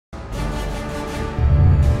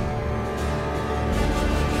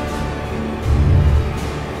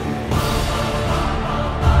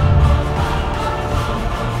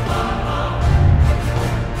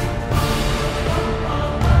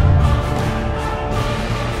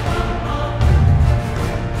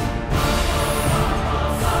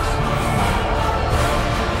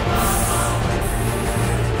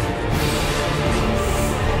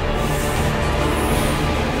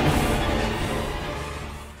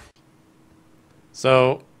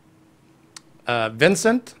So,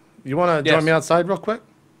 Vincent, you want to join me outside real quick?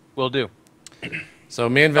 Will do. So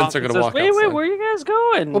me and Vince are going to walk outside. Wait, where are you guys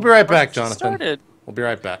going? We'll be right back, Jonathan. We'll be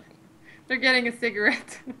right back. They're getting a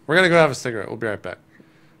cigarette. We're going to go have a cigarette. We'll be right back.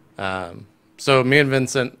 So me and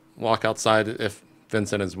Vincent walk outside if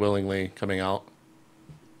Vincent is willingly coming out.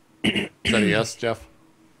 Is that a yes, Jeff?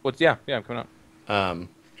 Yeah, I'm coming out.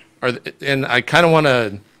 And I kind of want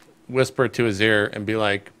to whisper to his ear and be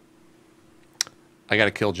like, I got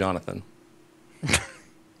to kill Jonathan.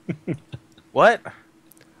 What?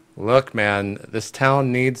 Look, man, this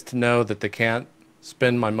town needs to know that they can't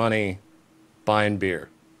spend my money buying beer.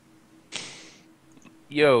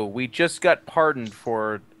 Yo, we just got pardoned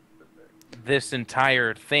for this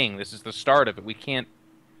entire thing. This is the start of it. We can't...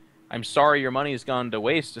 I'm sorry your money has gone to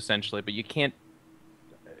waste, essentially, but you can't...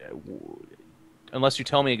 Unless you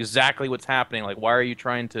tell me exactly what's happening. Like, why are you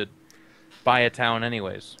trying to buy a town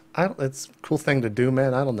anyways? It's a cool thing to do,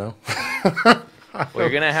 man. I don't know. Well, you're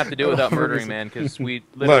going to have to do it without murdering, man, because we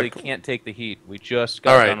literally can't take the heat. We just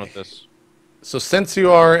got done with this. So since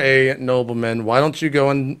you are a nobleman, why don't you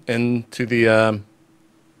go into the... All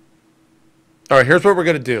right, here's what we're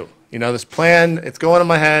going to do. You know, this plan, it's going in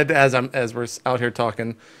my head as we're out here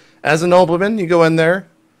talking. As a nobleman, you go in there,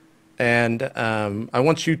 and I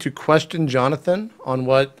want you to question Jonathan on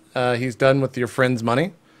what he's done with your friend's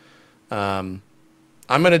money. I'm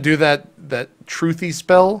going to do that truthy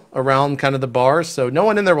spell around kind of the bar, so no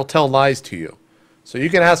one in there will tell lies to you. So you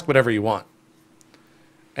can ask whatever you want.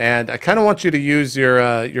 And I kind of want you to use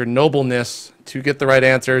your nobleness to get the right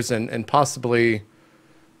answers and possibly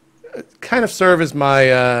kind of serve as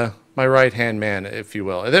my my right-hand man, if you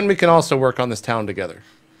will. And then we can also work on this town together,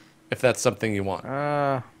 if that's something you want.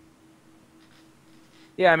 Yeah,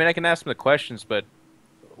 I mean, I can ask him the questions, but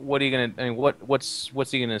what are you gonna? I mean,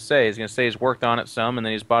 what's he gonna say? He's gonna say he's worked on it some, and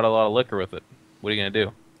then he's bought a lot of liquor with it. What are you gonna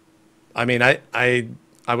do? I mean, I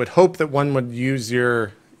would hope that one would use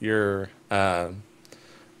your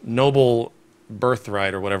noble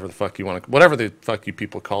birthright or whatever the fuck you want to, whatever the fuck you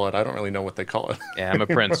people call it. I don't really know what they call it. Yeah, I'm a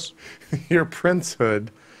prince. Your princehood,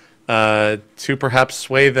 to perhaps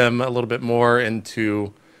sway them a little bit more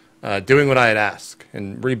into doing what I had asked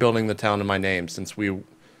and rebuilding the town in my name, since we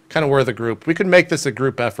kind of were the group. We could make this a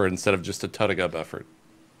group effort instead of just a Tuttigub effort.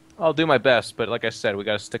 I'll do my best, but like I said, we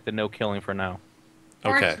got to stick to no killing for now.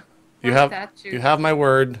 Okay. You have my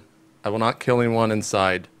word. I will not kill anyone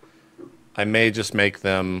inside. I may just make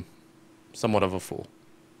them somewhat of a fool.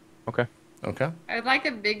 Okay. Okay. I'd like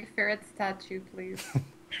a big ferret statue, please.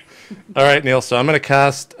 All right, Neil. So I'm going to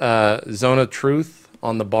cast Zone of Truth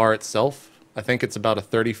on the bar itself. I think it's about a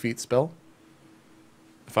 30 feet spell,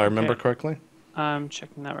 if I remember correctly. I'm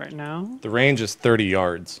checking that right now. The range is 30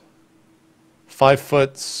 yards. 5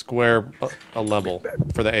 foot square a level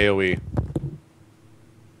for the AoE.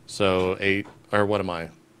 So 8, or what am I?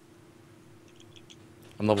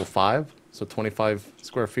 I'm level 5, so 25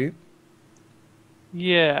 square feet.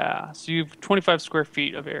 Yeah, so you have 25 square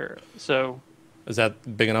feet of area. So is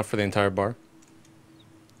that big enough for the entire bar?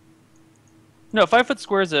 No, 5 foot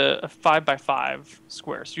square is a 5 by 5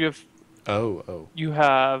 square. So you have you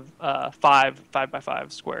have 5 by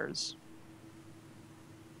 5 squares.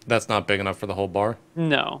 That's not big enough for the whole bar?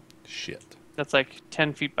 No. Shit. That's like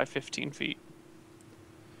 10 feet by 15 feet.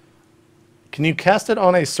 Can you cast it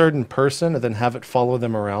on a certain person and then have it follow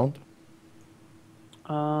them around?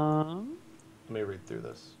 Let me read through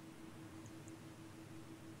this.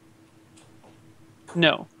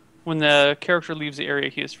 No. When the character leaves the area,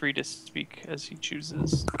 he is free to speak as he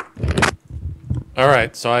chooses. All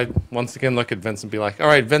right, so I once again look at Vincent and be like, all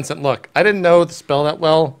right, Vincent, look, I didn't know the spell that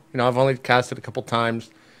well. You know, I've only cast it a couple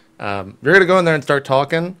times. You're going to go in there and start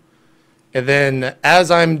talking. And then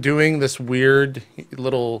as I'm doing this weird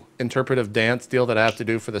little interpretive dance deal that I have to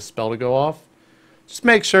do for the spell to go off, just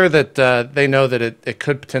make sure that they know that it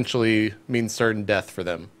could potentially mean certain death for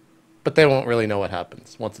them. But they won't really know what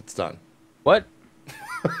happens once it's done. What?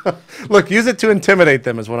 Look, use it to intimidate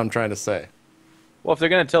them is what I'm trying to say. Well, if they're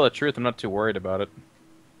going to tell the truth, I'm not too worried about it.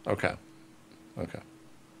 Okay. Okay.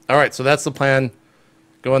 All right, so that's the plan.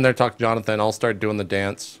 Go in there, talk to Jonathan. I'll start doing the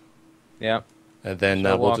dance. Yeah. And then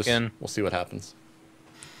we'll see what happens.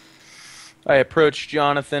 I approach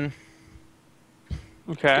Jonathan.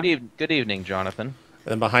 Okay. Good evening, Jonathan.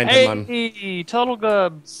 And behind him, I'm... Hey, Total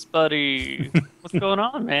Gubs, buddy. What's going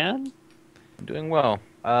on, man? I'm doing well.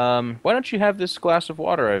 Why don't you have this glass of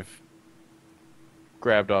water I've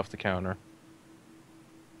grabbed off the counter?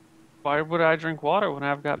 Why would I drink water when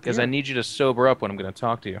I've got Because beer? I need you to sober up when I'm going to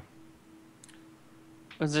talk to you.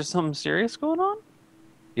 Is there something serious going on?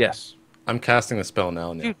 Yes. I'm casting the spell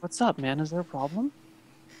now, Neil. Dude, what's up, man? Is there a problem?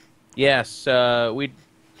 Yes, we'd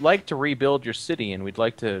like to rebuild your city, and we'd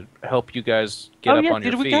like to help you guys get up on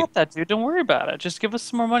your dude, feet. we got that, dude. Don't worry about it. Just give us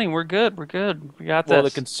some more money. We're good. We're good. We got Well,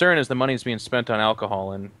 this. the concern is the money's being spent on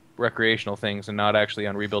alcohol and recreational things, and not actually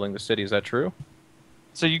on rebuilding the city. Is that true?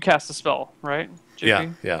 So you cast a spell, right, JP? Yeah,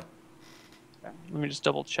 yeah. Okay. Let me just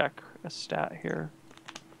double check a stat here.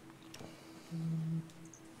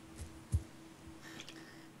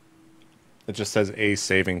 It just says a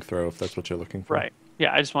saving throw if that's what you're looking for. Right.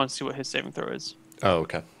 Yeah, I just want to see what his saving throw is. Oh,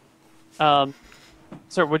 okay.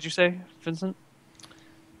 Sir, what'd you say, Vincent?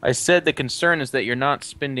 I said the concern is that you're not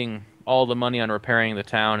spending all the money on repairing the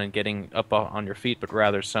town and getting up on your feet, but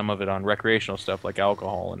rather some of it on recreational stuff like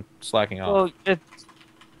alcohol and slacking off. Well,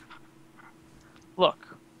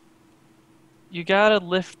 look, you gotta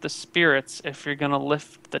lift the spirits if you're gonna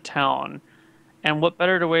lift the town. And what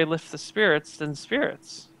better way to lift the spirits than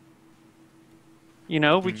spirits? You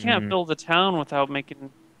know, we can't build a town without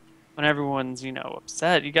making, when everyone's,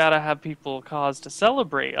 upset. You gotta have people cause to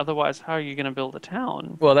celebrate. Otherwise, how are you gonna build a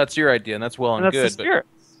town? Well, that's your idea, and that's well and that's good. the spirits.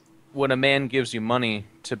 But when a man gives you money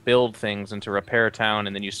to build things and to repair a town,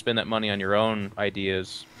 and then you spend that money on your own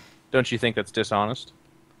ideas, don't you think that's dishonest?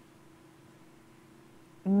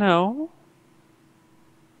 No.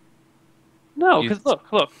 No, because look.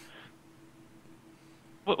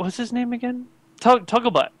 What's his name again?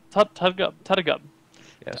 Tugglebutt. Tuttagub.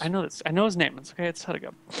 Yes. I know this. I know his name. It's okay. It's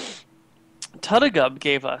Tuttagub. Tuttagub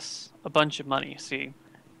gave us a bunch of money. See,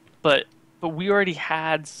 but we already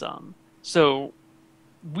had some, so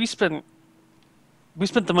we spent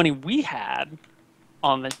the money we had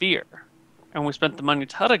on the beer, and we spent the money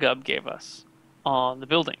Tuttagub gave us on the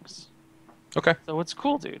buildings. Okay. So it's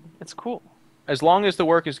cool, dude. It's cool. As long as the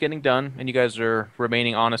work is getting done and you guys are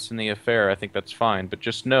remaining honest in the affair, I think that's fine. But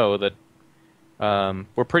just know that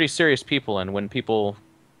we're pretty serious people, and when people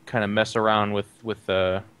kind of mess around with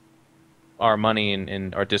our money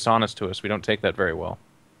and are dishonest to us, we don't take that very well.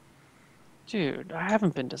 Dude, I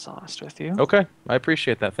haven't been dishonest with you. Okay, I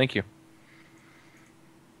appreciate that. Thank you.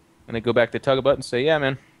 And they go back to Tugglebutt and say, yeah,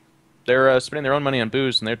 man, they're spending their own money on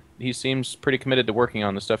booze, and he seems pretty committed to working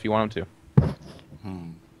on the stuff you want him to.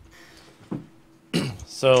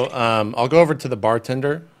 So I'll go over to the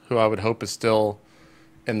bartender, who I would hope is still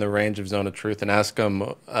in the range of Zone of Truth, and ask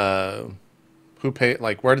him who paid,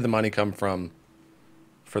 like, where did the money come from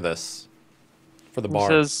for this, for the bar?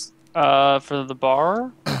 He says, for the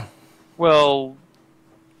bar? Well,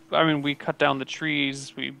 I mean, we cut down the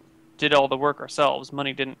trees. We did all the work ourselves.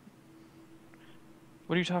 Money didn't...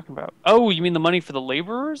 What are you talking about? Oh, you mean the money for the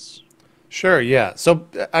laborers? Sure, yeah. So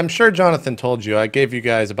I'm sure Jonathan told you, I gave you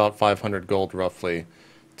guys about 500 gold, roughly,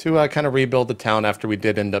 to kind of rebuild the town after we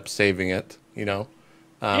did end up saving it, you know?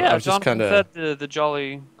 Yeah, Jonathan said the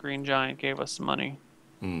Jolly Green Giant gave us some money.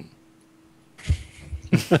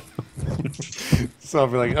 So I'll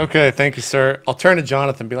be like, okay, thank you, sir. I'll turn to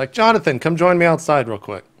Jonathan and be like, Jonathan, come join me outside real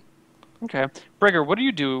quick. Okay. Brigger, what do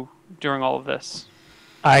you do during all of this?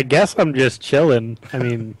 I guess I'm just chilling. I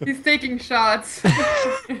mean... He's taking shots.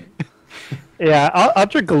 Yeah, I'll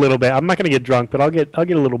drink a little bit. I'm not gonna get drunk, but I'll get a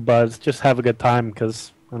little buzzed. Just have a good time,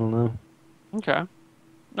 because I don't know. Okay.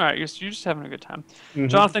 All right, you're just having a good time.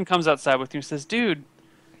 Jonathan comes outside with you and says, dude,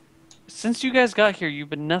 since you guys got here, you've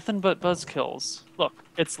been nothing but buzzkills. Look,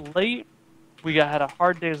 it's late. We had a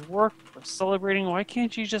hard day's work. We're celebrating. Why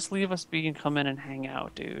can't you just leave us be and come in and hang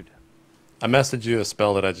out, dude? I messaged you a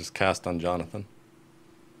spell that I just cast on Jonathan.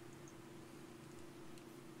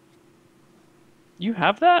 You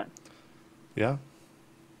have that? Yeah.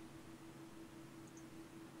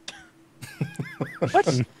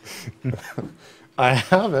 What? I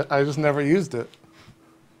have it. I just never used it.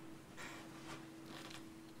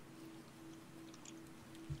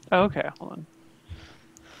 Oh, okay, hold on.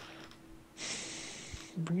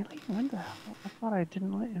 Really? When the hell? I thought I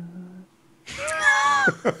didn't let you.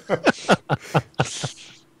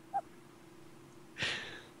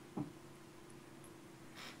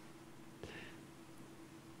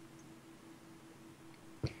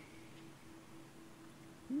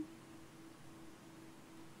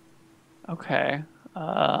 Okay.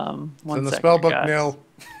 It's in the spell book, Neil.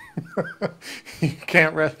 You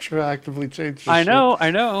can't retroactively change this I know.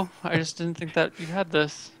 I just didn't think that you had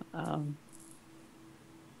this.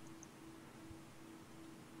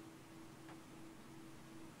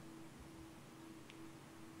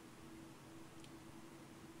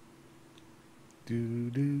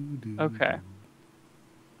 Okay.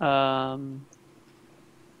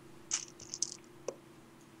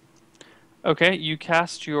 Okay, you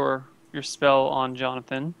cast your spell on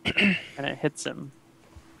Jonathan, and it hits him.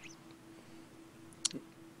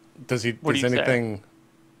 Does he? What Does do you anything?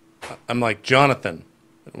 I'm like, Jonathan,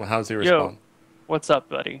 How's he Yo. respond? What's up,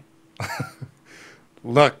 buddy?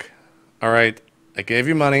 Look, all right, I gave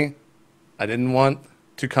you money. I didn't want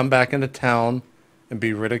to come back into town and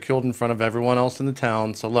be ridiculed in front of everyone else in the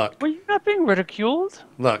town. So look, Well, you're not being ridiculed.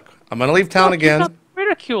 look, I'm going to leave town Look, you're again. not being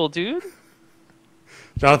ridiculed, dude.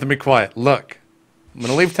 Jonathan, be quiet. Look, I'm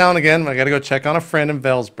going to leave town again. I got to go check on a friend in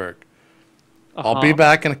Valesburg. I'll be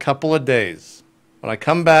back in a couple of days. When I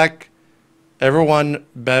come back, everyone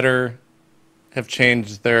better have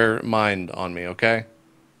changed their mind on me, okay?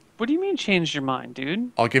 What do you mean change your mind,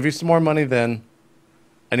 dude? I'll give you some more money then.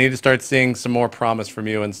 I need to start seeing some more promise from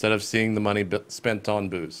you instead of seeing the money spent on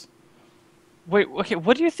booze. Wait, okay,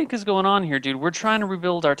 what do you think is going on here, dude? We're trying to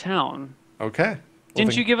rebuild our town. Okay. Well,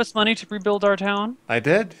 Didn't then- you give us money to rebuild our town? I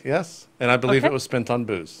did, yes. And I believe Okay. it was spent on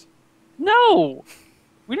booze. No!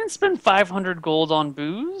 We didn't spend 500 gold on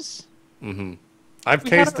booze. I've We had it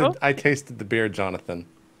tasted. I tasted the beer, Jonathan.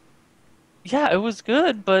 Yeah, it was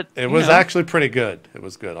good, but It you was know. actually pretty good. It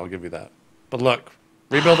was good. I'll give you that. But look,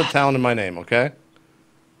 rebuild a town in my name, okay?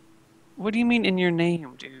 What do you mean in your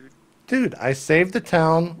name, dude? Dude, I saved the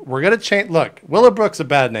town. We're gonna change. Look, Willowbrook's a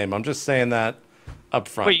bad name. I'm just saying that up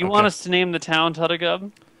front. Wait, you okay? want us to name the town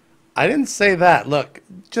Tuttagub? I didn't say that. Look,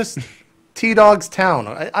 just T-Dog's Town.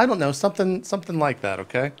 I don't know, something like that.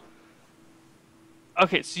 Okay.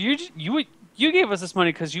 Okay, so you gave us this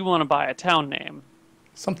money because you want to buy a town name.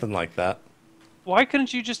 Something like that. Why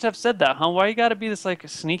couldn't you just have said that, huh? Why you gotta be this like a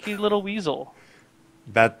sneaky little weasel?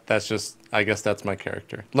 That's just. I guess that's my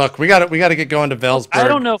character. Look, we got to get going to Valesburg. I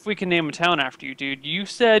don't know if we can name a town after you, dude. You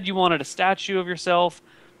said you wanted a statue of yourself.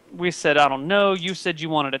 We said I don't know. You said you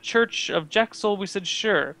wanted a church of Jexel. We said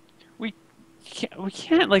sure. We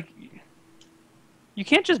can't like. You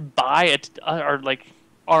can't just buy it or like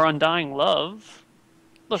our undying love.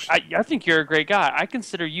 Look, I think you're a great guy. I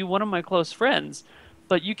consider you one of my close friends,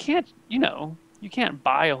 but you can't you can't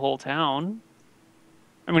buy a whole town.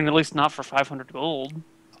 I mean, at least not for 500 gold.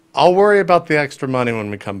 I'll worry about the extra money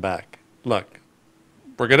when we come back. Look,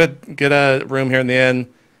 we're gonna get a room here in the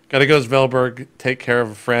inn. Got to go to Velberg, take care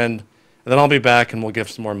of a friend, and then I'll be back and we'll give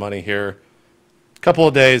some more money here. A couple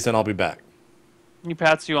of days, and I'll be back. He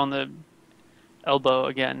pats you on the elbow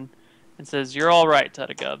again and says, "You're all right,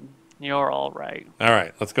 Tuttagub. You're all right." All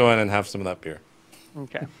right, let's go in and have some of that beer.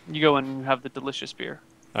 Okay. You go in and have the delicious beer.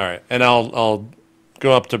 All right, and I'll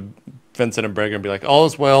go up to Vincent and Breger and be like, "All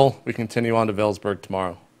is well. We continue on to Velsburg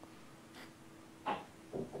tomorrow."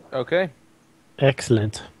 Okay.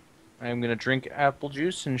 Excellent. I'm going to drink apple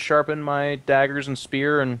juice and sharpen my daggers and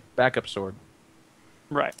spear and backup sword.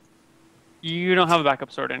 Right. You don't have a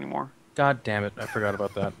backup sword anymore. God damn it. I forgot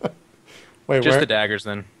about that. Wait, Just where? the daggers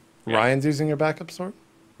then. Ryan's using your backup sword?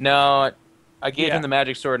 No, I gave Yeah. him the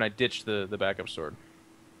magic sword and I ditched the backup sword.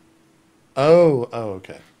 Oh,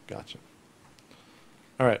 okay, gotcha.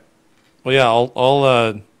 All right. Well, yeah,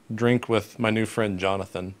 I'll drink with my new friend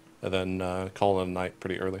Jonathan, and then call it a night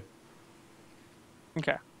pretty early.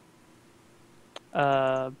 Okay.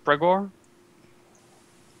 Bregor?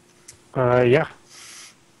 Yeah.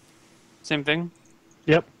 Same thing?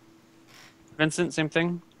 Yep. Vincent, same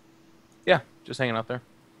thing? Yeah, just hanging out there.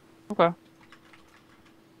 Okay.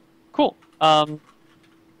 Cool.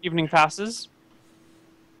 Evening passes.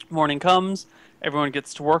 Morning comes. Everyone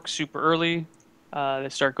gets to work super early. They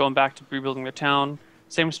start going back to rebuilding their town.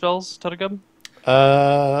 Same spells, Tuttagub?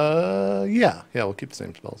 Yeah, we'll keep the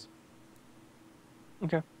same spells.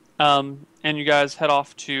 Okay. And you guys head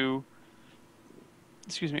off to,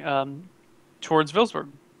 towards Vilsburg.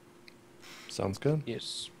 Sounds good.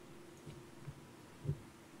 Yes.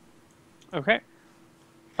 Okay.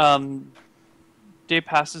 Day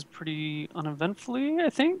passes pretty uneventfully, I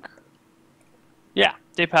think. Yeah,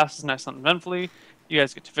 day passes nice and uneventfully. You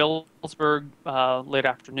guys get to Vilsburg late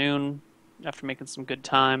afternoon after making some good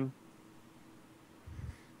time.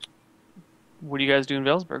 What do you guys do in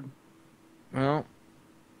Vilsburg? Well,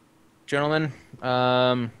 gentlemen,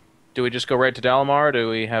 do we just go right to Dalamar, or do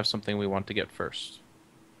we have something we want to get first?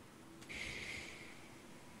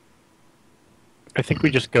 I think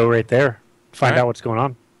we just go right there. Find Alright. out what's going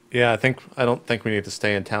on. Yeah, I don't think we need to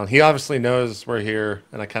stay in town. He obviously knows we're here,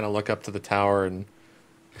 and I kind of look up to the tower and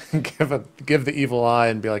give the evil eye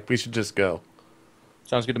and be like, we should just go.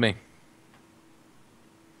 Sounds good to me.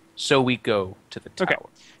 So we go to the tower. Okay.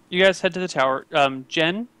 You guys head to the tower.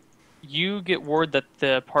 Jen, you get word that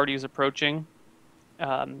the party is approaching,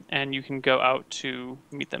 and you can go out to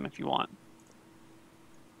meet them if you want.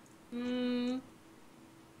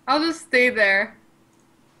 I'll just stay there.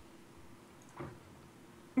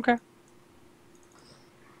 Okay.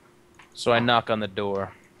 So I knock on the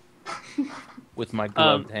door with my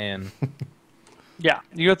gloved hand. Yeah,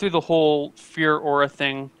 you go through the whole fear aura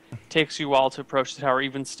thing. Takes you a while to approach the tower,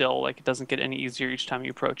 even still. Like, it doesn't get any easier each time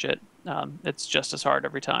you approach it. It's just as hard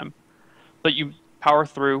every time. But you power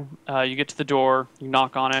through. You get to the door. You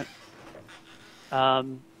knock on it.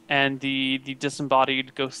 And the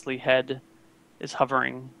disembodied ghostly head is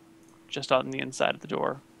hovering just on the inside of the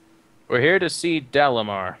door. We're here to see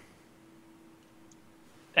Dalamar.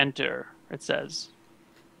 Enter, it says.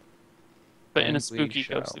 But in And a we spooky,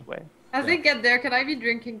 shall. ghostly way. As I get there, can I be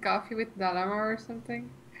drinking coffee with Dalamar or something?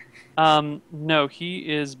 No,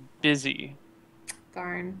 he is busy.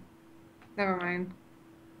 Darn. Never mind.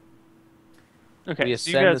 Okay, We so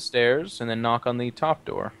you ascend the guys, stairs and then knock on the top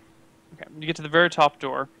door. okay, you get to the very top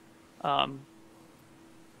door,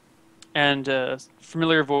 and a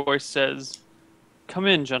familiar voice says, "Come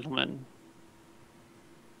in, gentlemen."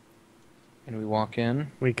 And we walk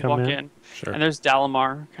in. We come Walk in. in, Sure. and there's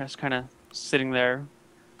Dalamar, kind of sitting there,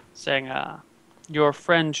 saying, "Your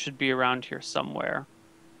friend should be around here somewhere."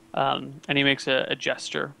 And he makes a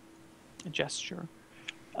gesture. A gesture.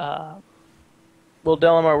 Well,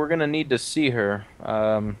 Dalamar, we're going to need to see her.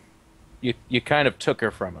 You kind of took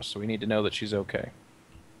her from us, so we need to know that she's okay.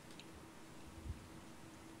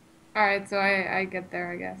 Alright, so I get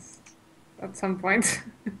there, I guess. At some point.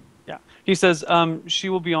 Yeah. He says, she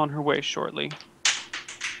will be on her way shortly.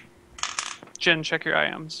 Jen, check your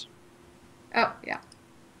IMs. Oh, yeah.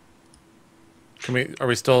 Are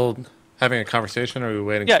we still having a conversation, or are we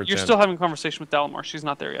waiting Yeah, for you're Jen? still having a conversation with Dalamar. She's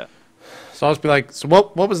not there yet. So I'll just be like, so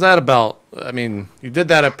what was that about? I mean, you did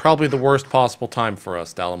that at probably the worst possible time for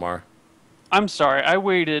us, Dalamar. I'm sorry. I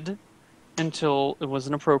waited until it was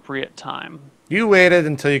an appropriate time. You waited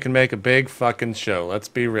until you can make a big fucking show. Let's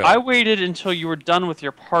be real. I waited until you were done with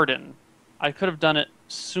your pardon. I could have done it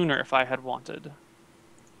sooner if I had wanted.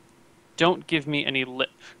 Don't give me any lip.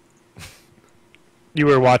 You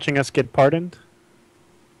were watching us get pardoned?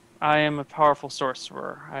 I am a powerful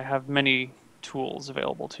sorcerer. I have many tools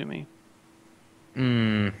available to me.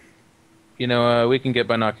 You know, we can get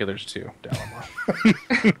binoculars too, Dalamar.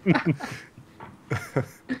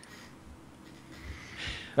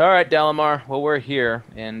 All right, Dalamar. Well, we're here,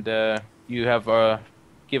 and you have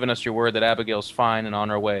given us your word that Abigail's fine and on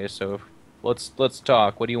her way. So let's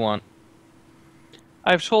talk. What do you want?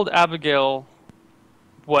 I've told Abigail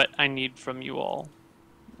what I need from you all.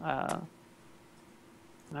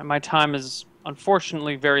 My time is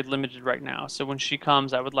unfortunately very limited right now, so when she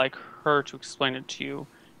comes, I would like her to explain it to you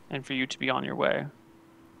and for you to be on your way.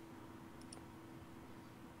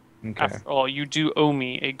 Okay. After all, you do owe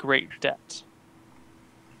me a great debt.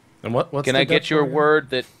 And what's Can the I debt get your for again? word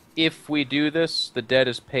that if we do this, the debt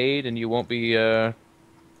is paid and you won't be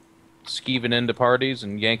skeeving into parties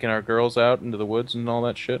and yanking our girls out into the woods and all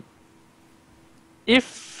that shit?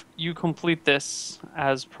 If you complete this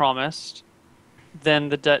as promised, then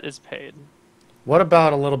the debt is paid. What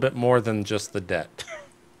about a little bit more than just the debt?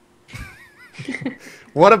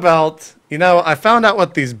 What about, I found out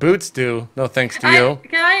what these boots do, no thanks to you.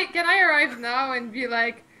 Can I arrive now and be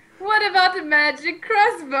like, what about the magic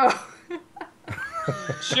crossbow?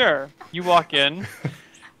 Sure. You walk in.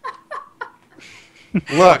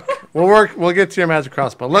 Look, we'll get to your magic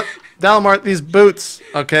crossbow. Look, Dalamar, these boots,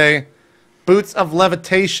 okay? Boots of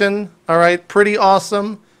levitation, all right? Pretty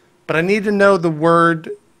awesome, but I need to know the word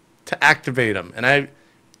to activate them. And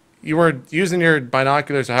you were using your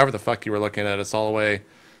binoculars or however the fuck you were looking at us all the way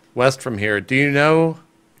west from here. Do you know,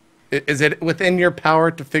 is it within your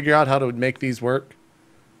power to figure out how to make these work?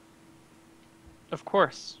 Of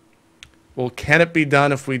course. Well, can it be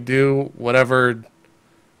done if we do whatever?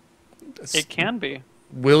 It can be.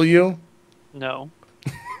 Will you? No.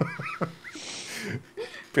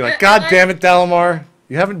 Be like, God damn it, Dalamar.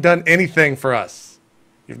 You haven't done anything for us.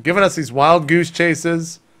 You've given us these wild goose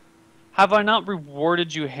chases. Have I not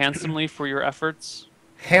rewarded you handsomely for your efforts?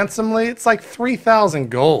 Handsomely? It's like 3,000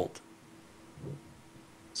 gold.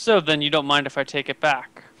 So then you don't mind if I take it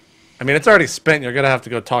back. I mean, it's already spent. You're going to have to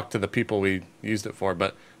go talk to the people we used it for.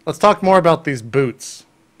 But let's talk more about these boots.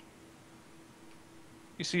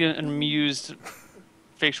 You see an amused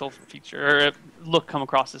facial feature, or a look come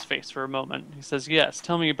across his face for a moment. He says, yes,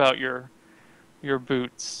 tell me about your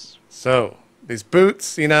boots. So, these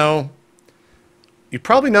boots, you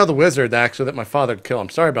probably know the wizard, actually, that my father would kill. I'm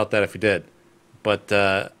sorry about that if you did.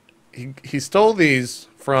 But he stole these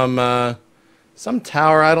from some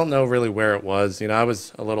tower. I don't know really where it was. I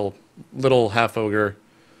was a little half-ogre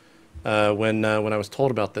when I was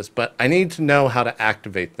told about this. But I need to know how to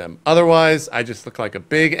activate them. Otherwise, I just look like a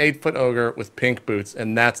big 8-foot ogre with pink boots,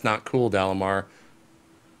 and that's not cool, Dalamar.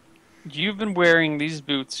 You've been wearing these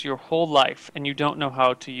boots your whole life, and you don't know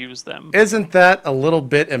how to use them. Isn't that a little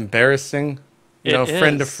bit embarrassing? You know, It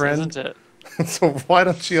friend to is, friend. isn't it? So why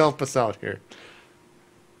don't you help us out here?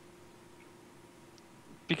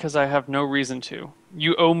 Because I have no reason to.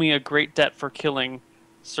 You owe me a great debt for killing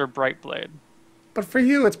Sir Brightblade. But for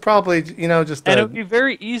you, it's probably, you know, just And it a... would be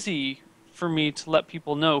very easy for me to let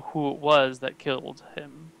people know who it was that killed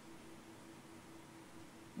him.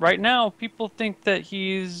 Right now, people think that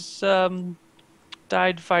he's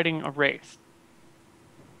died fighting a wraith.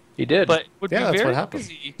 He did. But it would Yeah, be that's what very happened.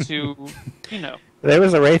 easy to, you know, There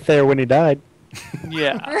was a wraith there when he died.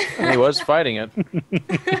 yeah. he was fighting it.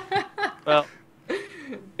 Well,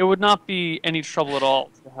 it would not be any trouble at all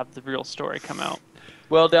to have the real story come out.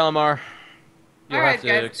 Well, Dalamar, you'll Alright, have to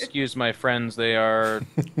guys. excuse my friends. They are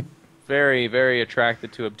very, very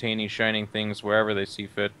attracted to obtaining shining things wherever they see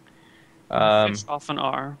fit. Fish often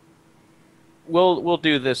are. We'll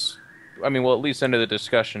do this. I mean, we'll at least end the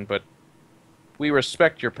discussion, but we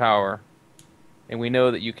respect your power, and we know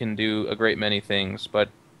that you can do a great many things, but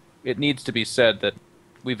it needs to be said that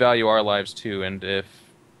we value our lives too, and if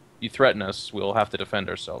you threaten us, we'll have to defend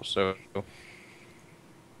ourselves. So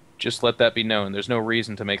just let that be known. There's no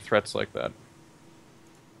reason to make threats like that.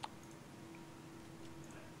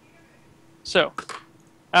 So,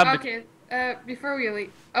 Okay, before we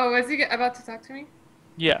leave. Oh, was he about to talk to me?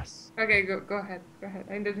 yes. Okay, go ahead. Go ahead.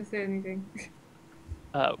 I didn't say anything.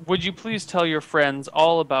 Would you please tell your friends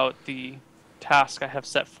all about the task I have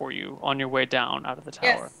set for you on your way down out of the tower?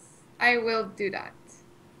 Yes, I will do that.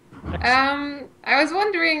 Excellent. I was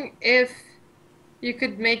wondering if you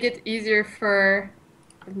could make it easier for,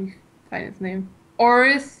 let me find his name,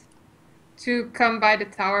 Oris, to come by the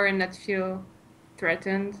tower and not feel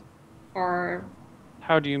threatened, or,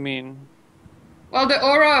 How do you mean? well, the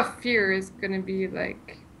aura of fear is gonna be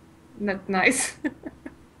like not nice.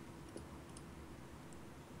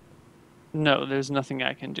 No, there's nothing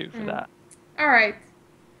I can do for that. All right.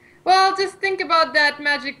 Well, just think about that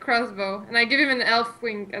magic crossbow, and I give him an elf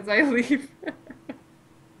wink as I leave.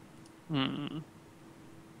 Hmm.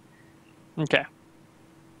 Okay.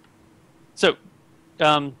 So,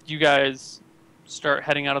 you guys start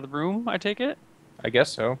heading out of the room, I take it? I guess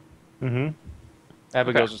so. Mm-hmm.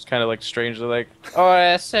 Abigail's Okay. just kind of like strangely like, oh,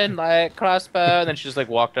 I send like crossbow, and then she just like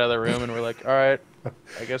walked out of the room, and we're like, all right,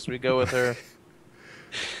 I guess we go with her.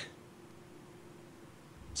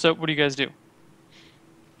 So, what do you guys do?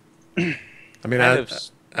 I mean, Kind of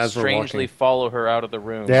as we're strangely walking... follow her out of the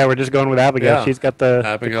room. Yeah, we're just going with Abigail. Yeah. She's got the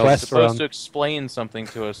Abigail's quest Supposed run. to explain something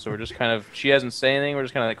to us, so we're just kind of, she hasn't said anything, we're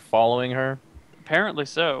just kind of like following her. Apparently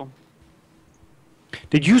so.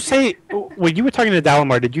 Did you say, when you were talking to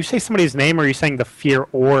Dalamar, did you say somebody's name or are you saying the fear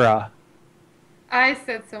aura? I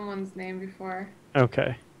said someone's name before.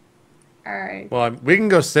 Okay. All right. Well, we can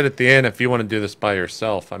go sit at the inn if you want to do this by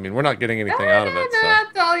yourself. I mean, we're not getting anything out of it, No, so...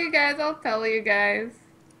 I'll tell you guys. I'll tell you guys.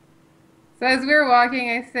 So as we're walking,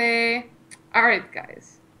 I say, all right,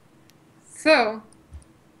 guys. So,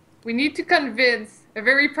 we need to convince a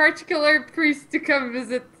very particular priest to come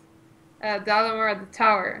visit Dalamar at the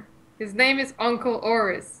tower. His name is Uncle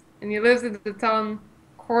Oris, and he lives in the town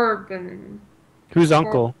Corbin. Who's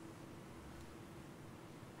Uncle?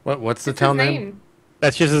 What's the It's town his name?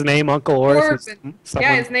 That's just his name, Uncle Oris? Corbin. Someone-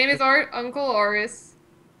 Yeah, his name is Uncle Oris,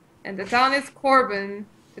 and the town is Corbin,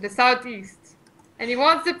 to the southeast. And he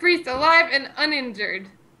wants the priest alive and uninjured.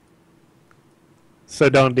 So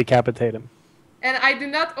don't decapitate him. And I do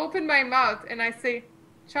not open my mouth, and I say,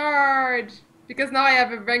 charge! Because now I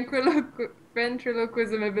have a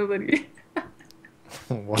ventriloquism ability.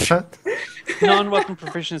 What? Non-weapon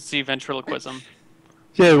proficiency ventriloquism.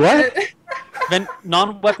 Yeah, what?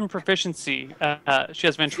 Non-weapon proficiency. She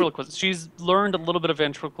has ventriloquism. She's learned a little bit of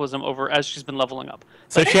ventriloquism over as she's been leveling up.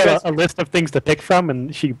 So But she had a list of things to pick from,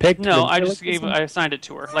 and she picked. No, I just ventriloquism? I assigned it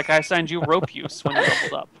to her. Like I assigned you rope use when you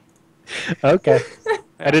leveled up. Okay.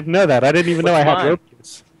 I didn't know that. I didn't even know I What's had mine? rope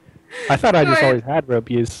use. I thought I just No, I- always had rope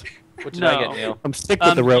use. What did No. I get, Neil? I'm sick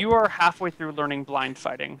with the rope. You are halfway through learning blind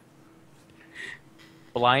fighting.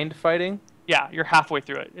 Blind fighting? Yeah, you're halfway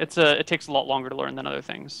through it. It takes a lot longer to learn than other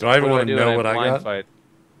things. Do I even What want do to I do know in what a I blind got?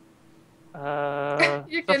 fight?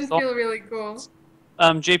 You can stuff's all- feel really cool.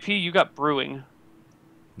 JP, you got brewing.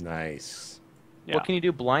 Nice. Yeah. What can you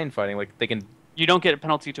do blind fighting? Like, they can... You don't get a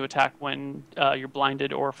penalty to attack when you're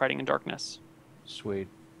blinded or fighting in darkness. Sweet.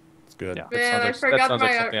 It's good. Yeah. That Man, sounds I like, forgot that sounds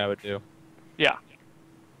like my- something I would do. Yeah.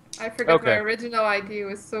 I forgot my Okay. original ID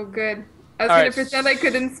was so good. I was All gonna right. pretend I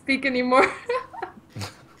couldn't speak anymore.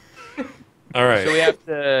 All right. So we have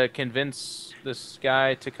to convince this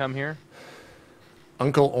guy to come here?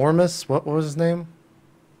 Uncle Ormus, what was his name?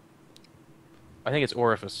 I think it's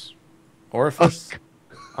Orifice. Orifice?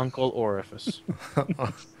 Uncle Orifice.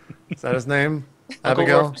 Is that his name? Uncle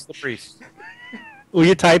Abigail? Orifice the priest. Will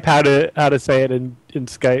you type how to say it in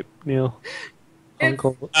Skype, Neil? It's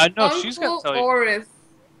Uncle No, she's got to tell you. Oris.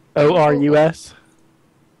 Orus.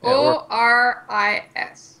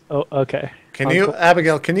 Oris. Oh, okay. Can you,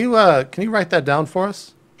 Abigail? Can you write that down for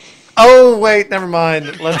us? Oh wait, never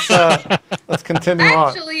mind. Let's continue on.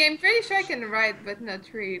 Actually, I'm pretty sure I can write but not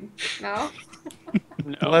read. No.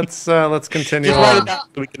 No. Let's continue Just Well, write on. it down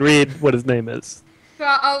so we can read what his name is. So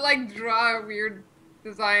I'll like draw a weird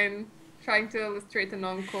design trying to illustrate an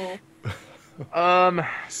uncle.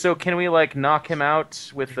 So can we like knock him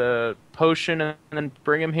out with a potion and then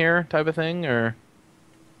bring him here, type of thing, or?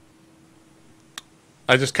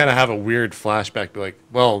 I just kind of have a weird flashback. Be like,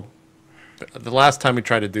 well, the last time we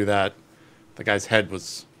tried to do that, the guy's head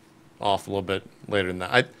was off a little bit later than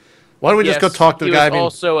that. Why don't we just go talk to the guy? He was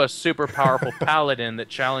also a super powerful paladin that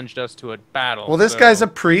challenged us to a battle. Well, this guy's a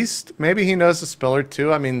priest. Maybe he knows a spell or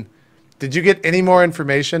two. I mean, did you get any more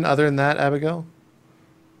information other than that, Abigail?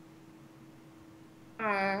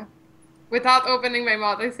 Without opening my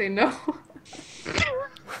mouth, I say no.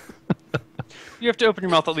 You have to open your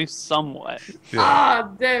mouth at least somewhat. Ah,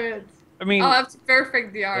 damn it. I mean, I'll have to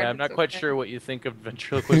perfect the art. Yeah, I'm not it's quite okay. sure what you think of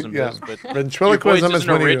ventriloquism Yeah. is, but Ventriloquism your voice is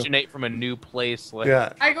doesn't when you. originate from a new place. Like,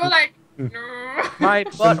 Yeah. I go like, my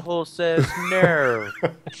butthole says no.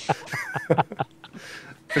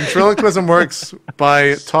 Ventriloquism works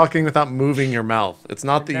by talking without moving your mouth. It's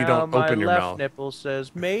not that you Now don't open your my left mouth. nipple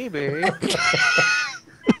says maybe.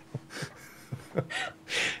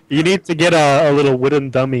 You need to get a little wooden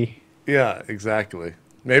dummy. Yeah, exactly.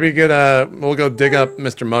 Maybe we'll go dig up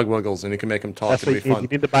Mr. Mugwiggles and you can make him talk. That's It'll what be you need. fun. You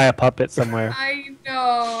need to buy a puppet somewhere. I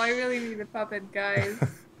know. I really need a puppet, guys.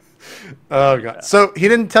 Oh god. So he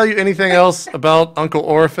didn't tell you anything else about Uncle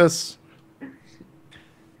Orifice?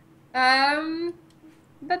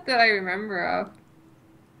 Not that I remember of.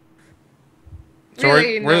 So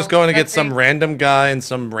Really, we're just no, going to get some nothing. random guy in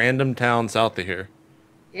some random town south of here.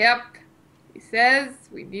 Yep. He says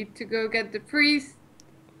we need to go get the priest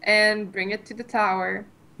and bring it to the tower.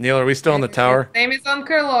 Neil, are we still in the tower? His name is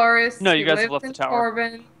Uncle Loris. No, you He guys have lives left the in tower.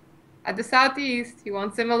 Corbin, at the southeast. He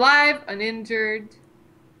wants him alive, uninjured.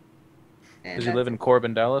 And Does he live in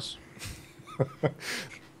Corbin, Dallas?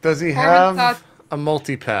 Does he Corbin have thought- a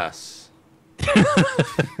multi-pass?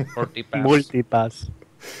 Or deep pass? Multipass.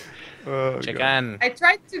 Oh, God. Chicken. I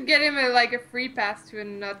tried to get him a free pass to a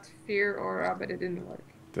Not Fear aura, but it didn't work.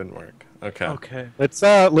 Didn't work. Okay. Okay.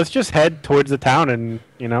 Let's just head towards the town and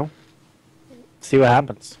see what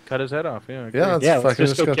happens. Cut his head off. Yeah. Yeah, let's Yeah, let's fucking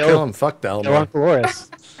just just go go kill kill him. him. Fuck Kill Delmar. Uncle Loris.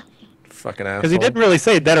 Fucking asshole. Because he didn't really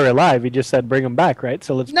say dead or alive. He just said bring him back, right?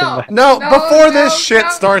 So let's No. bring him back. No, No, before no, this shit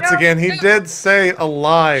no, starts no, again, he no. did say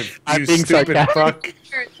alive, I'm you being stupid sarcastic.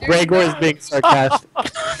 fuck. Gregor is being sarcastic.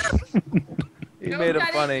 He made it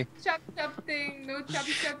funny. Chop chop thing, no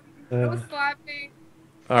choppy chopping, Uh. no slapping.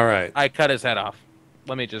 All right. I cut his head off.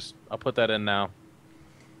 I'll put that in now.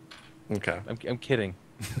 Okay. I'm kidding.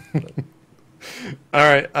 All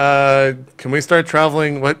right. Can we start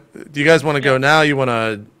traveling? What do you guys want to go now? You want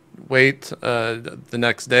to wait the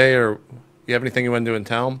next day, or you have anything you want to do in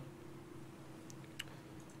town?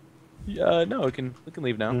 No, we can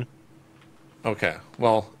leave now. Okay.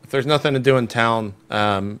 Well, if there's nothing to do in town,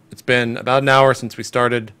 it's been about an hour since we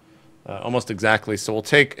started, almost exactly. So we'll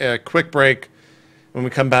take a quick break. When we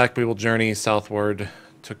come back, we will journey southward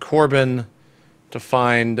to Corbin to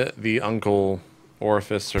find the Uncle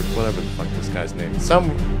Orifice, or whatever the fuck this guy's name is. Some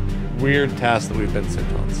weird task that we've been sent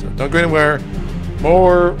on. So don't go anywhere.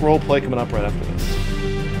 More roleplay coming up right after this.